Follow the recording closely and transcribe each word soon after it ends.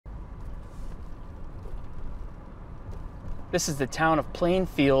This is the town of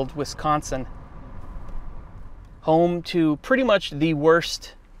Plainfield, Wisconsin. Home to pretty much the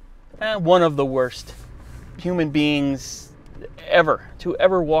worst, one of the worst human beings to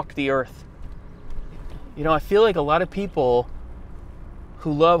ever walk the earth. You know, I feel like a lot of people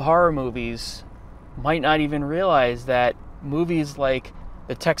who love horror movies might not even realize that movies like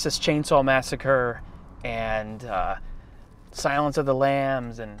the Texas Chainsaw Massacre and Silence of the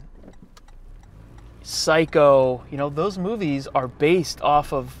Lambs and Psycho, you know, those movies are based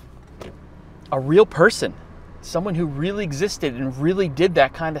off of a real person, someone who really existed and really did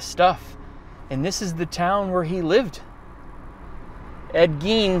that kind of stuff. And this is the town where he lived. Ed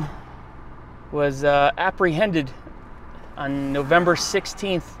Gein was apprehended on November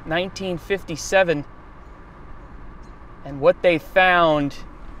 16th, 1957. And what they found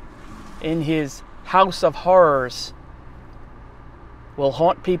in his house of horrors will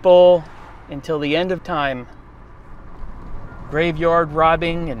haunt people until the end of time. Graveyard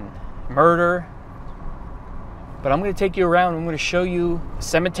robbing and murder. But I'm going to take you around. I'm going to show you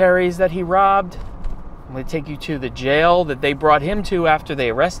cemeteries that he robbed. I'm going to take you to the jail that they brought him to after they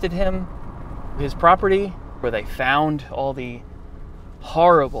arrested him. His property, where they found all the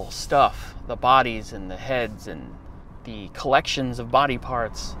horrible stuff. The bodies and the heads and the collections of body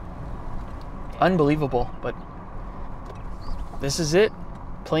parts. Unbelievable, but this is it.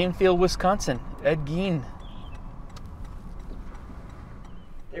 Plainfield, Wisconsin. Ed Gein.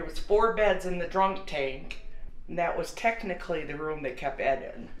 There was 4 beds in the drunk tank, and that was technically the room they kept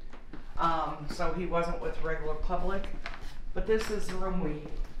Ed in. So he wasn't with the regular public, but this is the room we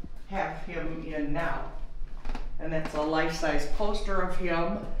have him in now. And that's a life-size poster of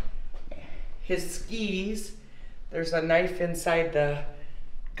him, his skis. There's a knife inside the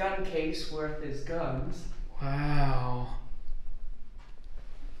gun case with his guns. Wow.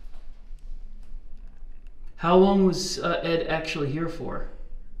 How long was Ed actually here for?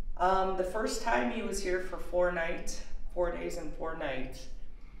 The first time he was here for 4 nights, 4 days and 4 nights.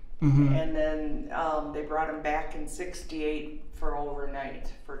 Mm-hmm. And then they brought him back in '68 for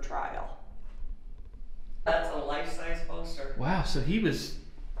overnight for trial. That's a life-size poster. Wow, so he's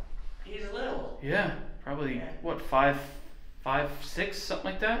little. Yeah, probably, what, 5'6", something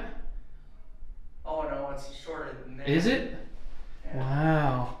like that? Oh no, it's shorter than that. Is it? Yeah.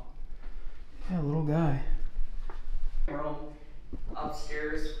 Wow. Yeah, little guy. Room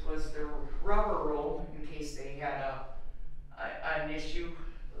upstairs was the rubber room in case they had an issue.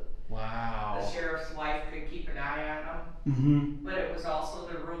 Wow. The sheriff's wife could keep an eye on them. Mm-hmm. But it was also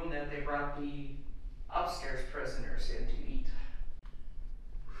the room that they brought the upstairs prisoners in to eat.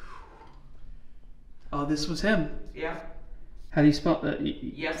 Oh, this was him. Yeah. How do you spell that?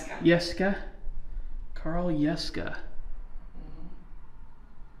 Yeska. Yeska? Carl Yeska. Mm-hmm.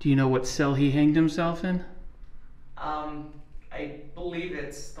 Do you know what cell he hanged himself in? I believe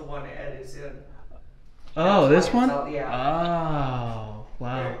it's the one Ed is in. Oh, That's this why one? it's out, yeah. Oh,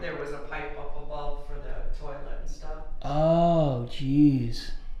 wow. There was a pipe up above for the toilet and stuff. Oh,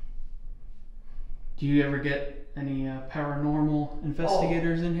 jeez. Do you ever get any paranormal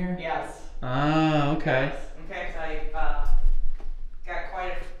investigators in here? Yes. Ah, okay. Yes. In fact, I've got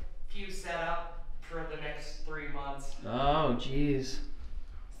quite a few set up for the next 3 months. Oh, jeez.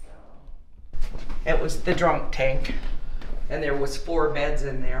 It was the drunk tank, and there was 4 beds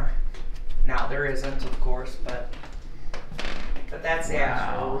in there. Now there isn't, of course, but that's the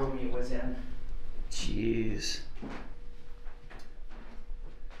actual room he was in. Jeez.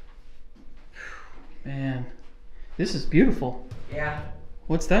 Man, this is beautiful. Yeah.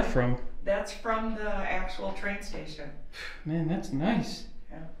 What's that from? That's from the actual train station. Man, that's nice.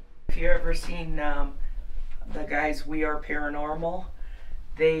 Yeah. If you ever seen the guys We Are Paranormal,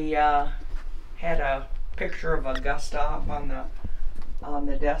 they had a picture of Augusta up on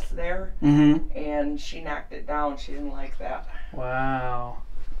the desk there, and she knocked it down. She didn't like that. Wow.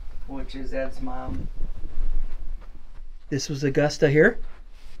 Which is Ed's mom. This was Augusta here?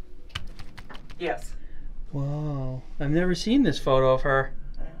 Yes. Wow. I've never seen this photo of her.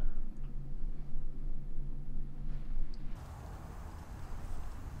 Yeah.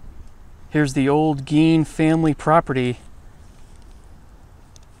 Here's the old Gein family property.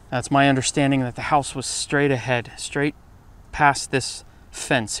 That's my understanding that the house was straight ahead, straight past this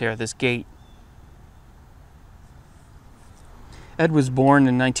fence here, this gate. Ed was born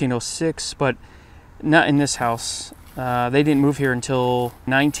in 1906, but not in this house. They didn't move here until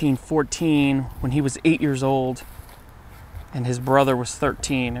 1914 when he was 8 years old and his brother was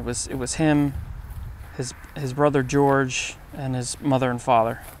 13. It was him, his brother George, and his mother and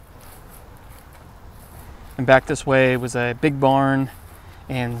father. And back this way was a big barn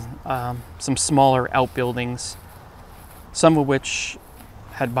and some smaller outbuildings. some of which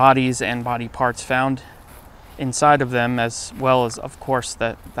had bodies and body parts found inside of them, as well as, of course,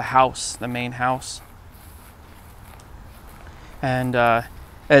 the house, the main house. And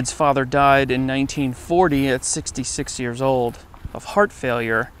Ed's father died in 1940 at 66 years old of heart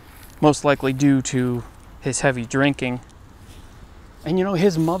failure, most likely due to his heavy drinking. And you know,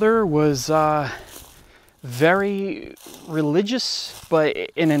 his mother was very religious, but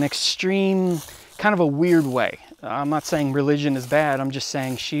in an extreme, kind of a weird way. I'm not saying religion is bad, I'm just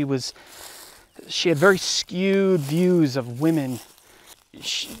saying she had very skewed views of women.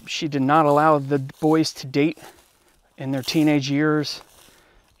 She did not allow the boys to date in their teenage years.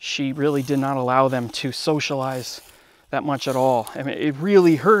 She really did not allow them to socialize that much at all. I mean, it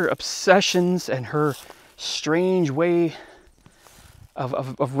really, her obsessions and her strange way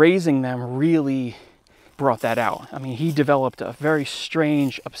of raising them really brought that out. I mean, he developed a very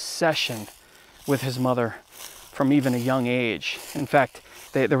strange obsession with his mother from even a young age. In fact,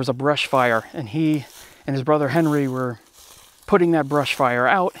 there was a brush fire, and he and his brother Henry were putting that brush fire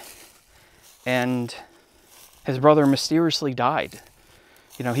out, and his brother mysteriously died.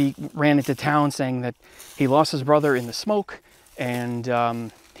 You know, he ran into town saying that he lost his brother in the smoke, and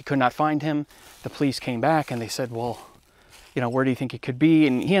he could not find him. The police came back and they said, well, you know, where do you think it could be?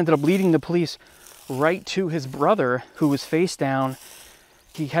 And he ended up leading the police right to his brother, who was face down.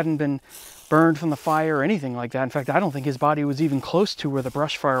 He hadn't been burned from the fire or anything like that. In fact, I don't think his body was even close to where the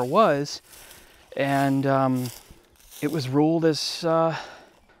brush fire was. And it was ruled as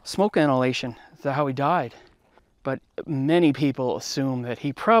smoke inhalation. That's how he died. But many people assume that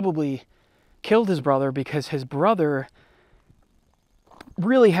he probably killed his brother because his brother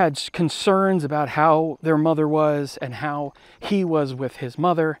really had concerns about how their mother was and how he was with his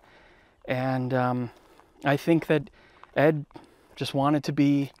mother. And I think that Ed just wanted to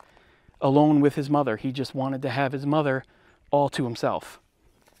be alone with his mother. He just wanted to have his mother all to himself.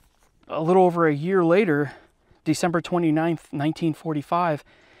 A little over a year later, December 29th, 1945,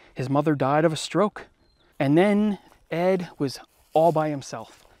 his mother died of a stroke. And then Ed was all by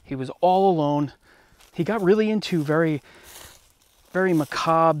himself. He was all alone. He got really into very, very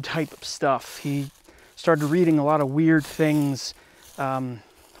macabre type of stuff. He started reading a lot of weird things,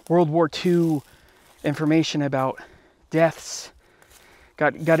 World War II information about deaths.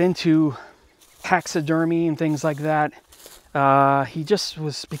 Got into taxidermy and things like that. He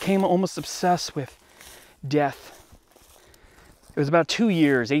just became almost obsessed with death. It was about 2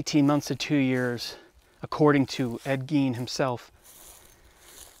 years, 18 months to 2 years, according to Ed Gein himself,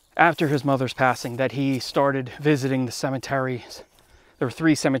 after his mother's passing, that he started visiting the cemeteries. There were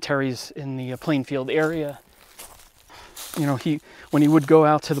 3 cemeteries in the Plainfield area. You know, when he would go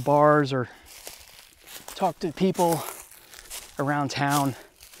out to the bars or talk to people around town,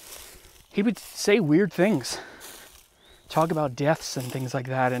 he would say weird things, talk about deaths and things like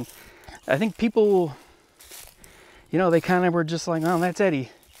that. And I think people, you know, they kind of were just like, oh, that's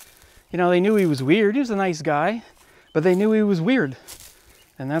Eddie. You know, they knew he was weird. He was a nice guy, but they knew he was weird.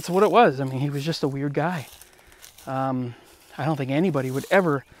 And that's what it was. I mean, he was just a weird guy. I don't think anybody would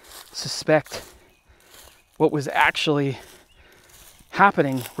ever suspect what was actually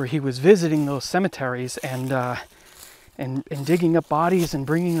happening, where he was visiting those cemeteries and digging up bodies and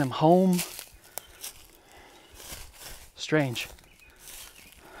bringing them home. Strange.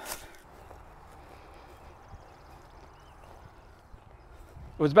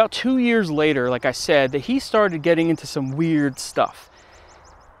 It was about 2 years later, like I said, that he started getting into some weird stuff.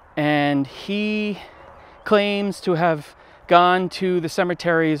 And he claims to have gone to the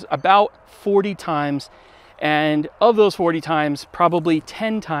cemeteries about 40 times. And of those 40 times, probably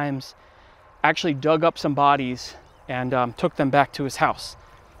 10 times actually dug up some bodies and took them back to his house.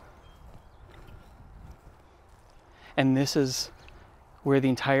 And this is where the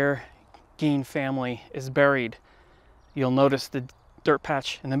entire Gein family is buried. You'll notice the dirt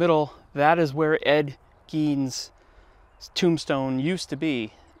patch in the middle. That is where Ed Gein's tombstone used to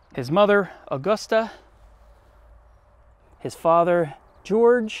be. His mother, Augusta, his father,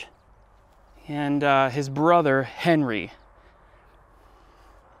 George, and his brother, Henry.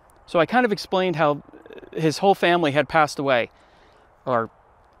 So I kind of explained how his whole family had passed away, or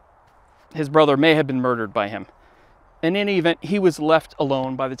his brother may have been murdered by him. In any event, he was left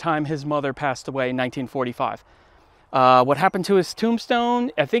alone by the time his mother passed away in 1945. What happened to his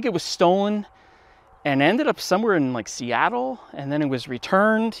tombstone? I think it was stolen and ended up somewhere in like Seattle, and then it was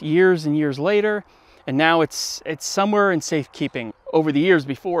returned years and years later, and now it's somewhere in safekeeping. Over the years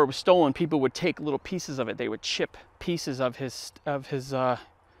before it was stolen, people would take little pieces of it. They would chip pieces of his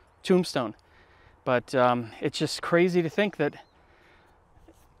tombstone. But it's just crazy to think that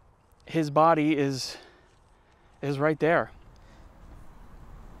his body is is right there.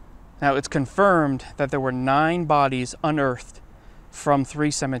 Now, it's confirmed that there were 9 bodies unearthed from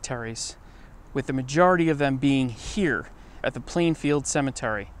 3 cemeteries, with the majority of them being here at the Plainfield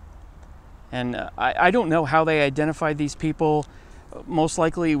Cemetery. And I don't know how they identified these people. Most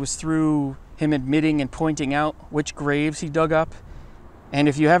likely it was through him admitting and pointing out which graves he dug up. And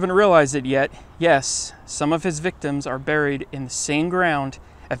if you haven't realized it yet, yes, some of his victims are buried in the same ground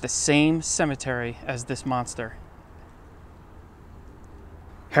at the same cemetery as this monster.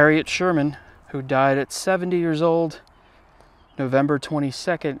 Harriet Sherman, who died at 70 years old, November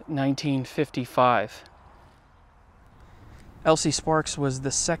 22nd, 1955. Elsie Sparks was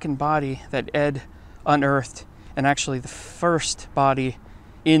the second body that Ed unearthed, and actually the first body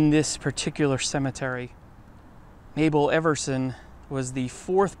in this particular cemetery. Mabel Everson was the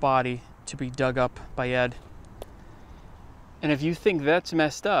 4th body to be dug up by Ed. And if you think that's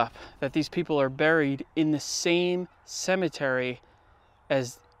messed up, that these people are buried in the same cemetery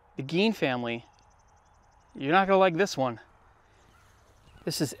as the Gein family, you're not going to like this one.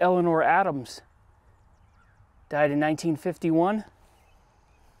 This is Eleanor Adams. Died in 1951.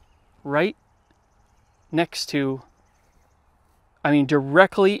 Right next to,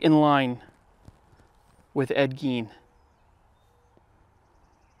 directly in line with Ed Gein.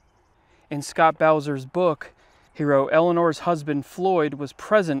 In Scott Bowser's book, he wrote, Eleanor's husband, Floyd, was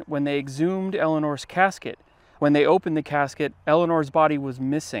present when they exhumed Eleanor's casket. When they opened the casket, Eleanor's body was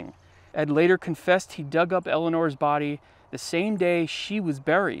missing. Ed later confessed he dug up Eleanor's body the same day she was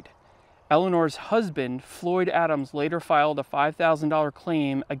buried. Eleanor's husband, Floyd Adams, later filed a $5,000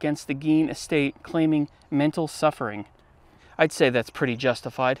 claim against the Gein estate, claiming mental suffering. I'd say that's pretty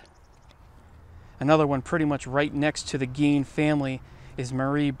justified. Another one pretty much right next to the Gein family is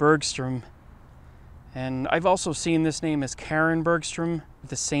Marie Bergstrom. And I've also seen this name as Karen Bergstrom,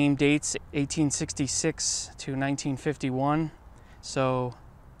 the same dates, 1866 to 1951. So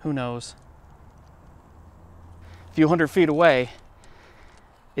who knows? A few hundred feet away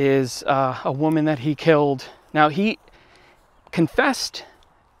is a woman that he killed. Now, he confessed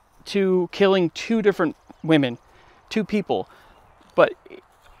to killing 2 different women, 2 people, but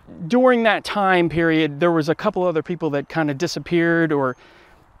during that time period there was a couple other people that kind of disappeared or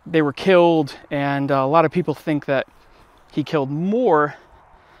they were killed, and a lot of people think that he killed more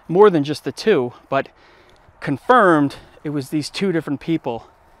than just the 2, but confirmed it was these 2 different people.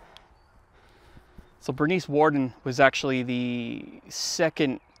 So Bernice Warden was actually the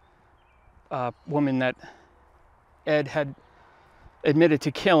second woman that Ed had admitted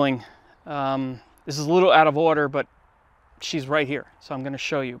to killing. This is a little out of order, but she's right here, so I'm going to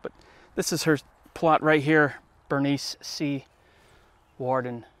show you. But this is her plot right here, Bernice C.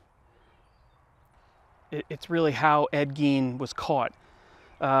 Warden. It's really how Ed Gein was caught.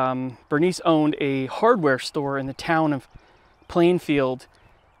 Bernice owned a hardware store in the town of Plainfield.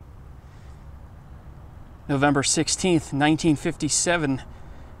 November 16th, 1957,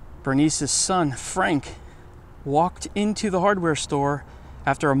 Bernice's son, Frank, walked into the hardware store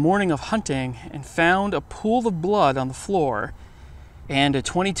after a morning of hunting and found a pool of blood on the floor and a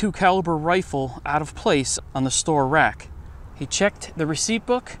 .22 caliber rifle out of place on the store rack. He checked the receipt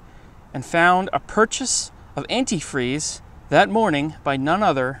book and found a purchase of antifreeze that morning by none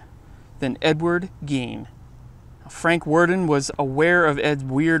other than Edward Gein. Frank Worden was aware of Ed's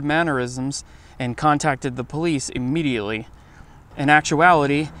weird mannerisms and contacted the police immediately. In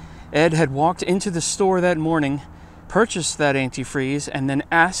actuality, Ed had walked into the store that morning, purchased that antifreeze, and then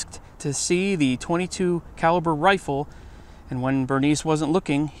asked to see the .22 caliber rifle, and when Bernice wasn't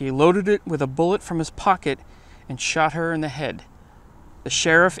looking, he loaded it with a bullet from his pocket and shot her in the head. The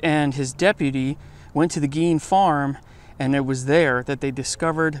sheriff and his deputy went to the Gein farm, and it was there that they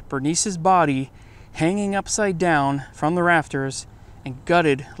discovered Bernice's body hanging upside down from the rafters and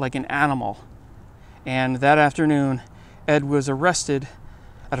gutted like an animal. And that afternoon, Ed was arrested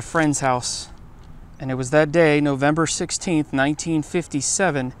at a friend's house. And it was that day, November 16th,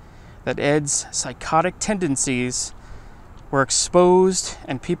 1957, that Ed's psychotic tendencies were exposed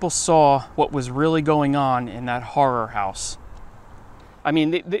and people saw what was really going on in that horror house. I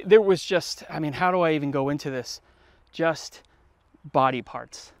mean, there was just, how do I even go into this? Just body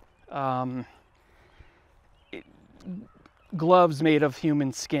parts. Gloves made of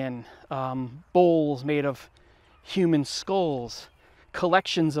human skin, bowls made of human skulls,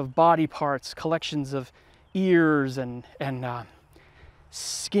 collections of body parts, collections of ears and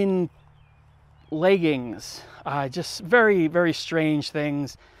skin leggings, just very, very strange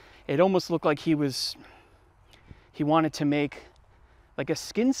things. It almost looked like he wanted to make like a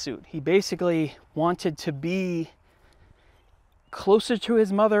skin suit. He basically wanted to be closer to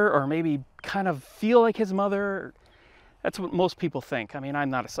his mother, or maybe kind of feel like his mother. That's what most people think. I mean, I'm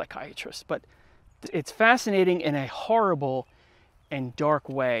not a psychiatrist, but it's fascinating in a horrible and dark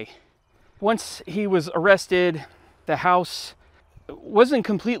way. Once he was arrested, the house wasn't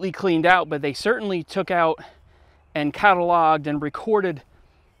completely cleaned out, but they certainly took out and cataloged and recorded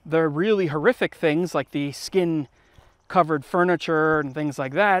the really horrific things, like the skin-covered furniture and things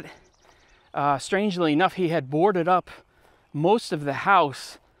like that. Strangely enough, he had boarded up most of the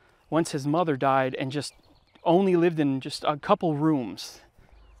house once his mother died and just only lived in just a couple rooms.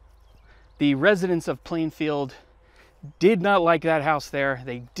 The residents of Plainfield did not like that house there.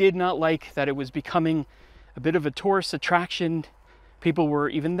 They did not like that it was becoming a bit of a tourist attraction. People were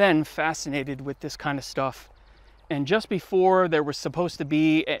even then fascinated with this kind of stuff. And just before there was supposed to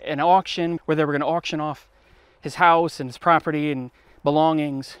be an auction where they were going to auction off his house and his property and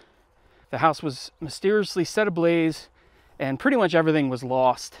belongings, the house was mysteriously set ablaze and pretty much everything was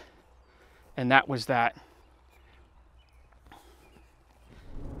lost. And that was that.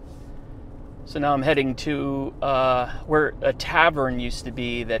 So now I'm heading to where a tavern used to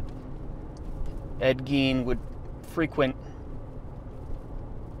be that Ed Gein would frequent.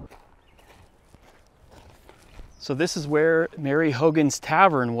 So this is where Mary Hogan's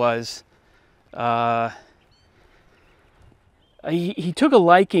Tavern was. He took a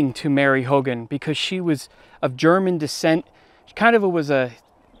liking to Mary Hogan because she was of German descent. She kind of was a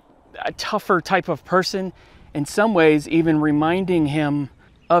tougher type of person, in some ways even reminding him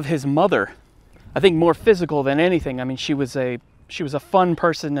of his mother. I think more physical than anything. I mean, she was a fun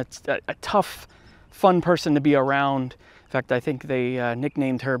person, a tough, fun person to be around. In fact, I think they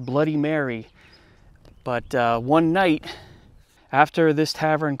nicknamed her Bloody Mary. But one night after this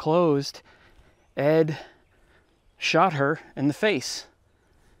tavern closed, Ed shot her in the face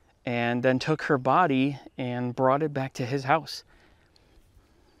and then took her body and brought it back to his house.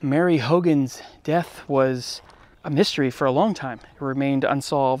 Mary Hogan's death was a mystery for a long time. It remained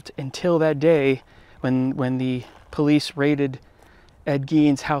unsolved until that day when the police raided Ed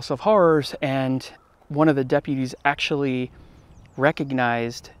Gein's House of Horrors, and one of the deputies actually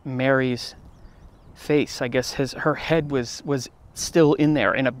recognized Mary's face. I guess her head was still in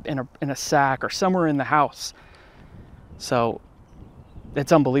there in a sack or somewhere in the house. So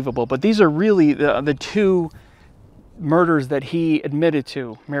it's unbelievable. But these are really the two murders that he admitted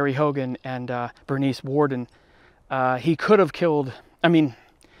to, Mary Hogan and Bernice Worden. He could have killed, I mean,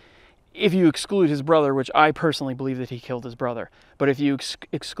 if you exclude his brother, which I personally believe that he killed his brother, but if you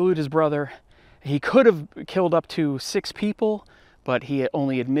exclude his brother, he could have killed up to 6 people, but he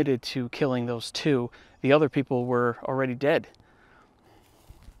only admitted to killing those 2. The other people were already dead.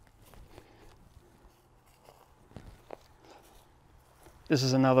 This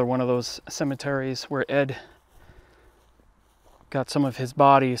is another one of those cemeteries where Ed got some of his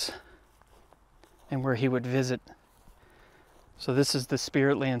bodies and where he would visit. So this is the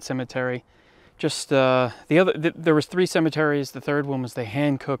Spiritland Cemetery. Just there was 3 cemeteries. The third one was the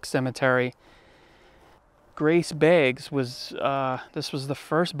Hancock Cemetery. Grace Beggs was this was the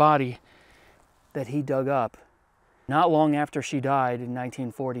first body that he dug up not long after she died in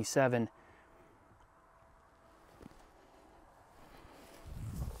 1947.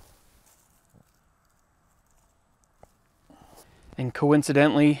 And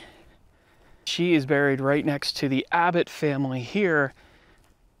coincidentally, she is buried right next to the Abbott family here.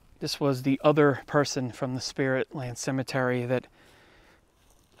 This was the other person from the Spiritland Cemetery that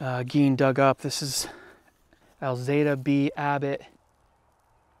Gein dug up. This is Alzada B. Abbott.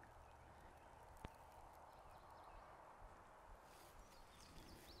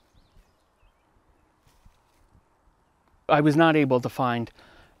 I was not able to find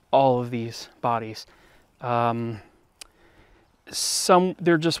all of these bodies. There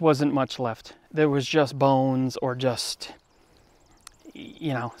just wasn't much left. There was just bones or just,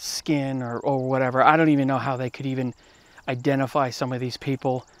 you know, skin or whatever. I don't even know how they could even identify some of these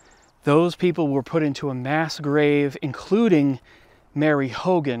people. Those people were put into a mass grave, including Mary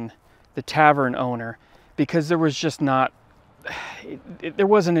Hogan, the tavern owner, because there was just not, there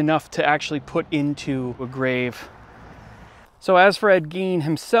wasn't enough to actually put into a grave. So as for Ed Gein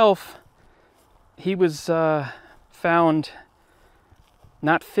himself, he was found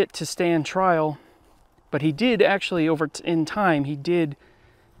not fit to stand trial, but he did actually, in time, he did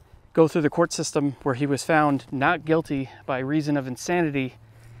go through the court system where he was found not guilty by reason of insanity,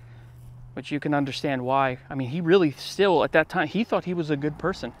 which you can understand why. I mean, he really still, at that time, he thought he was a good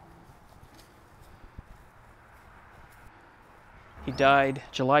person. He died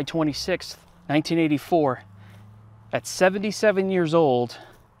July 26th, 1984, at 77 years old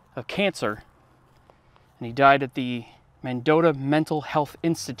of cancer, and he died at the Mendota Mental Health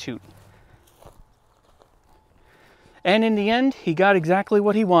Institute. And in the end, he got exactly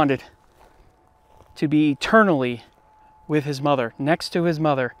what he wanted. To be eternally with his mother, next to his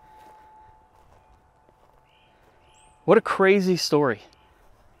mother. What a crazy story.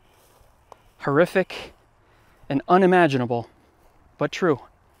 Horrific and unimaginable, but true.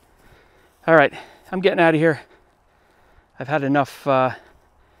 All right, I'm getting out of here. I've had enough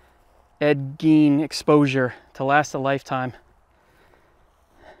Ed Gein exposure to last a lifetime.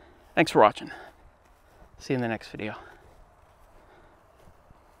 Thanks for watching. See you in the next video.